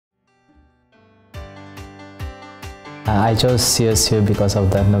I chose CSU because of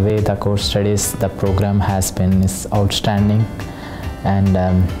the way the course studies, the program has been is outstanding, and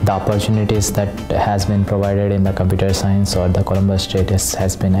the opportunities that has been provided in the computer science or the Columbus State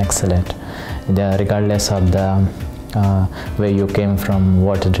has been excellent, regardless of the where you came from,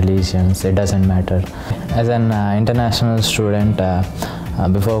 what religions, it doesn't matter. As an international student,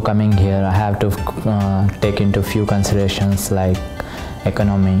 before coming here, I have to take into few considerations like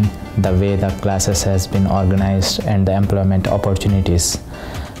economy, the way the classes has been organized, and the employment opportunities.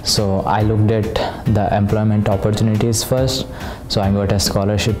 So I looked at the employment opportunities first. So I got a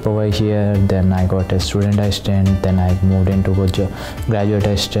scholarship over here, then I got a student assistant, then I moved into graduate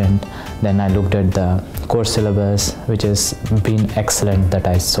assistant. Then I looked at the course syllabus, which has been excellent that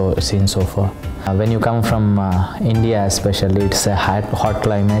I seen so far. When you come from India especially, it's a hot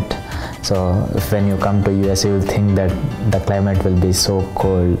climate. So when you come to US, you will think that the climate will be so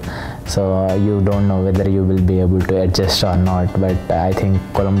cold. So you don't know whether you will be able to adjust or not. But I think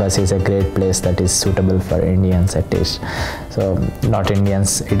Columbus is a great place that is suitable for Indians at least. So not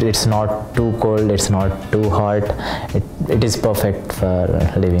Indians, it's not too cold, it's not too hot. It is perfect for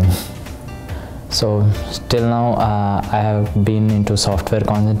living. So till now I have been into software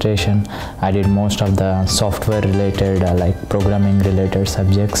concentration. I did most of the software related like programming related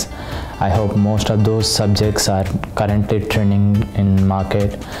subjects. I hope most of those subjects are currently trending in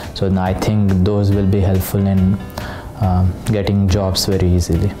market, so I think those will be helpful in getting jobs very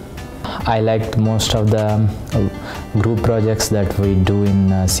easily. I liked most of the group projects that we do in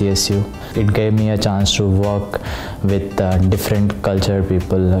CSU. It gave me a chance to work with different culture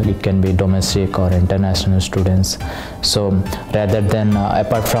people. It can be domestic or international students. So rather than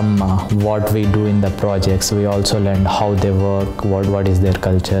apart from what we do in the projects, we also learned how they work, what is their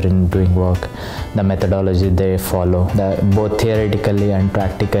culture in doing work, the methodology they follow. Both theoretically and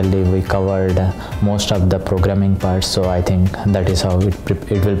practically we covered most of the programming parts. So I think that is how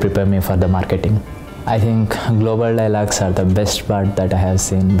it will prepare me for the marketing. I think global dialogues are the best part that I have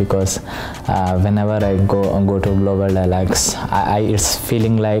seen, because whenever I go to global dialogues, it's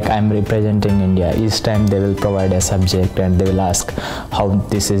feeling like I'm representing India. Each time they will provide a subject and they will ask how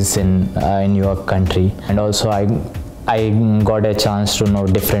this is in your country. And also I got a chance to know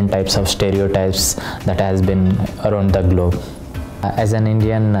different types of stereotypes that has been around the globe. As an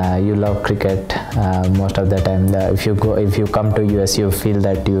Indian, you love cricket most of the time. If you come to US, you feel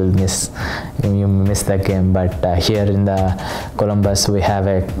that you miss the game. But here in the Columbus, we have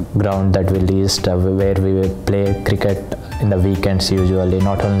a ground that we leased where we will play cricket in the weekends usually.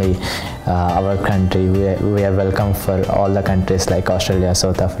 Not only our country, we are welcome for all the countries like Australia,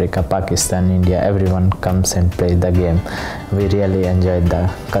 South Africa, Pakistan, India. Everyone comes and plays the game. We really enjoyed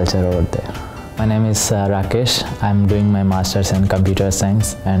the culture over there. My name is Rakesh. I'm doing my master's in computer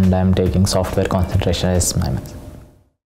science and I'm taking software concentration as my major.